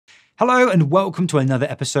Hello and welcome to another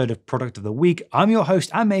episode of Product of the Week. I'm your host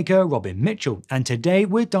and maker, Robin Mitchell, and today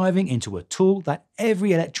we're diving into a tool that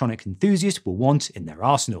every electronic enthusiast will want in their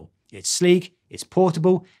arsenal. It's sleek, it's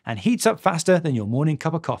portable, and heats up faster than your morning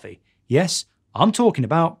cup of coffee. Yes, I'm talking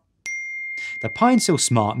about the Pinecil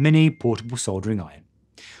Smart Mini Portable Soldering Iron.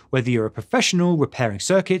 Whether you're a professional repairing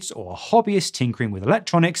circuits or a hobbyist tinkering with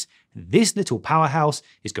electronics, this little powerhouse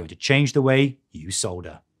is going to change the way you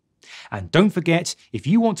solder. And don't forget, if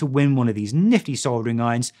you want to win one of these nifty soldering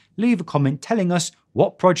irons, leave a comment telling us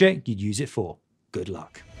what project you'd use it for. Good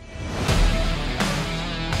luck.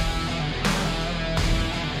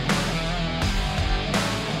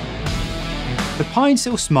 The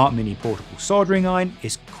Pinecil Smart Mini Portable Soldering Iron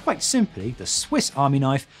is quite simply the Swiss Army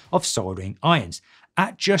knife of soldering irons.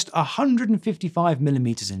 At just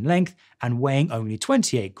 155mm in length and weighing only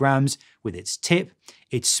 28 grams with its tip,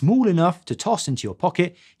 it's small enough to toss into your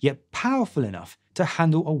pocket, yet powerful enough to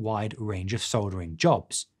handle a wide range of soldering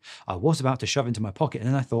jobs. I was about to shove it into my pocket and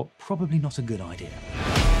then I thought, probably not a good idea.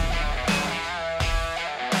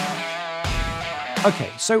 Okay,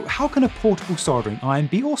 so how can a portable soldering iron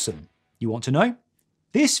be awesome? You want to know?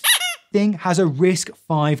 This thing has a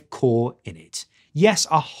RISC-V core in it. Yes,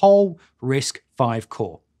 a whole RISC-V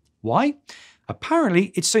core. Why?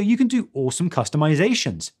 Apparently, it's so you can do awesome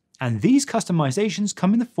customizations. And these customizations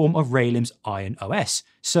come in the form of Ralim's IronOS.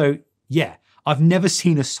 So yeah, I've never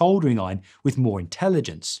seen a soldering iron with more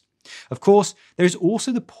intelligence. Of course, there's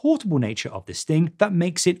also the portable nature of this thing that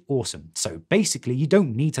makes it awesome. So basically, you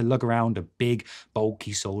don't need to lug around a big,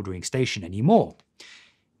 bulky soldering station anymore.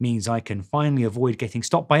 Means I can finally avoid getting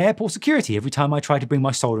stopped by airport security every time I try to bring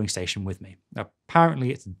my soldering station with me. Apparently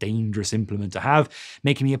it's a dangerous implement to have,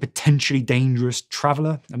 making me a potentially dangerous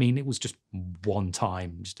traveller. I mean, it was just one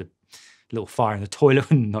time, just a little fire in the toilet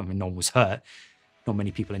and no one was hurt. Not many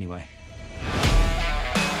people anyway.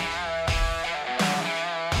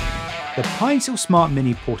 The Pinecil Smart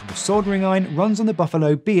Mini Portable Soldering Iron runs on the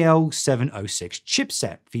Buffalo BL706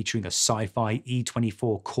 chipset, featuring a Sci-Fi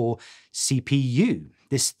E24 core CPU.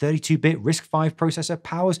 This 32-bit RISC-V processor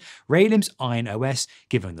powers Ralim's IronOS,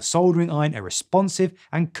 giving the soldering iron a responsive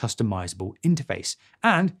and customizable interface,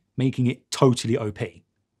 and making it totally OP.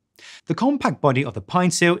 The compact body of the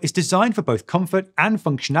Pinecil is designed for both comfort and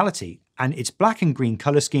functionality, and its black and green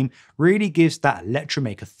color scheme really gives that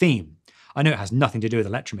Electromaker theme. I know it has nothing to do with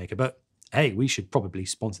Electromaker, but hey, we should probably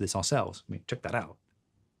sponsor this ourselves. I mean, check that out.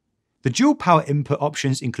 The dual power input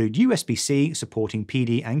options include USB-C supporting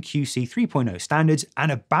PD and QC 3.0 standards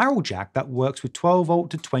and a barrel jack that works with 12V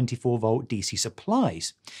to 24V DC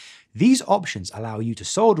supplies. These options allow you to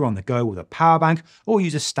solder on the go with a power bank or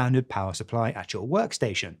use a standard power supply at your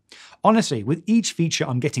workstation. Honestly, with each feature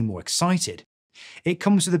I'm getting more excited. It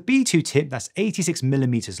comes with a B2 tip that's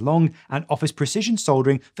 86mm long and offers precision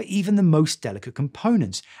soldering for even the most delicate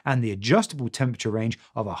components, and the adjustable temperature range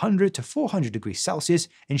of 100 to 400 degrees Celsius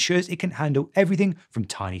ensures it can handle everything from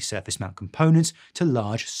tiny surface mount components to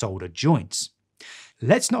large solder joints.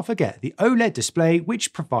 Let's not forget the OLED display,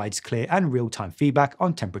 which provides clear and real-time feedback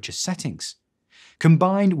on temperature settings.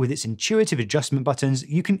 Combined with its intuitive adjustment buttons,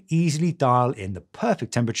 you can easily dial in the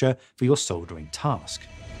perfect temperature for your soldering task.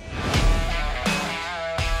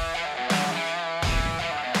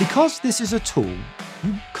 Because this is a tool,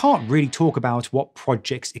 you can't really talk about what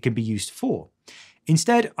projects it can be used for.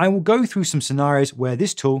 Instead, I will go through some scenarios where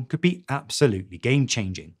this tool could be absolutely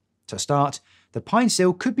game-changing. To start, the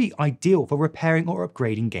Pinecil could be ideal for repairing or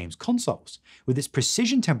upgrading games consoles. With its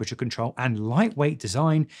precision temperature control and lightweight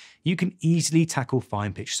design, you can easily tackle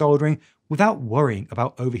fine-pitch soldering without worrying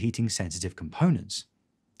about overheating sensitive components.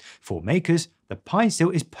 For makers, the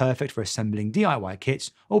Pinecil is perfect for assembling DIY kits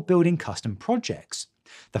or building custom projects.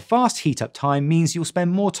 The fast heat-up time means you'll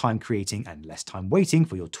spend more time creating and less time waiting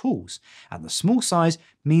for your tools, and the small size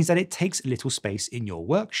means that it takes little space in your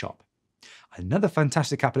workshop. Another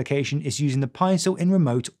fantastic application is using the Pinecil in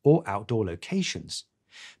remote or outdoor locations.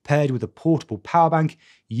 Paired with a portable power bank,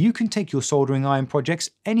 you can take your soldering iron projects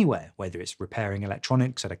anywhere, whether it's repairing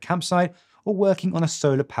electronics at a campsite or working on a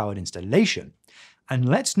solar-powered installation. And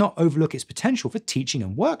let's not overlook its potential for teaching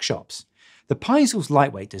and workshops. The Pinecil's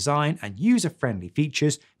lightweight design and user-friendly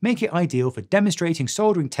features make it ideal for demonstrating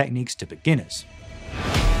soldering techniques to beginners.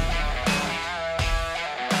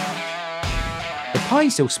 The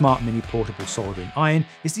Pinecil Smart Mini Portable Soldering Iron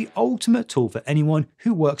is the ultimate tool for anyone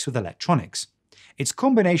who works with electronics. Its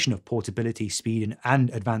combination of portability, speed, and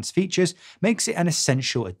advanced features makes it an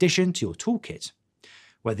essential addition to your toolkit.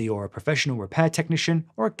 Whether you're a professional repair technician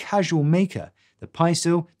or a casual maker, the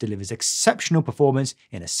Pinecil delivers exceptional performance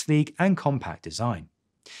in a sleek and compact design.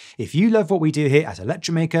 If you love what we do here at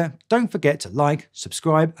Electromaker, don't forget to like,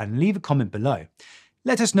 subscribe, and leave a comment below.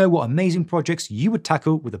 Let us know what amazing projects you would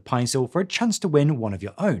tackle with a Pinecil for a chance to win one of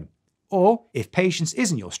your own. Or, if patience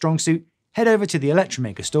isn't your strong suit, head over to the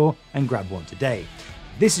Electromaker store and grab one today.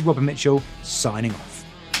 This is Robert Mitchell, signing off.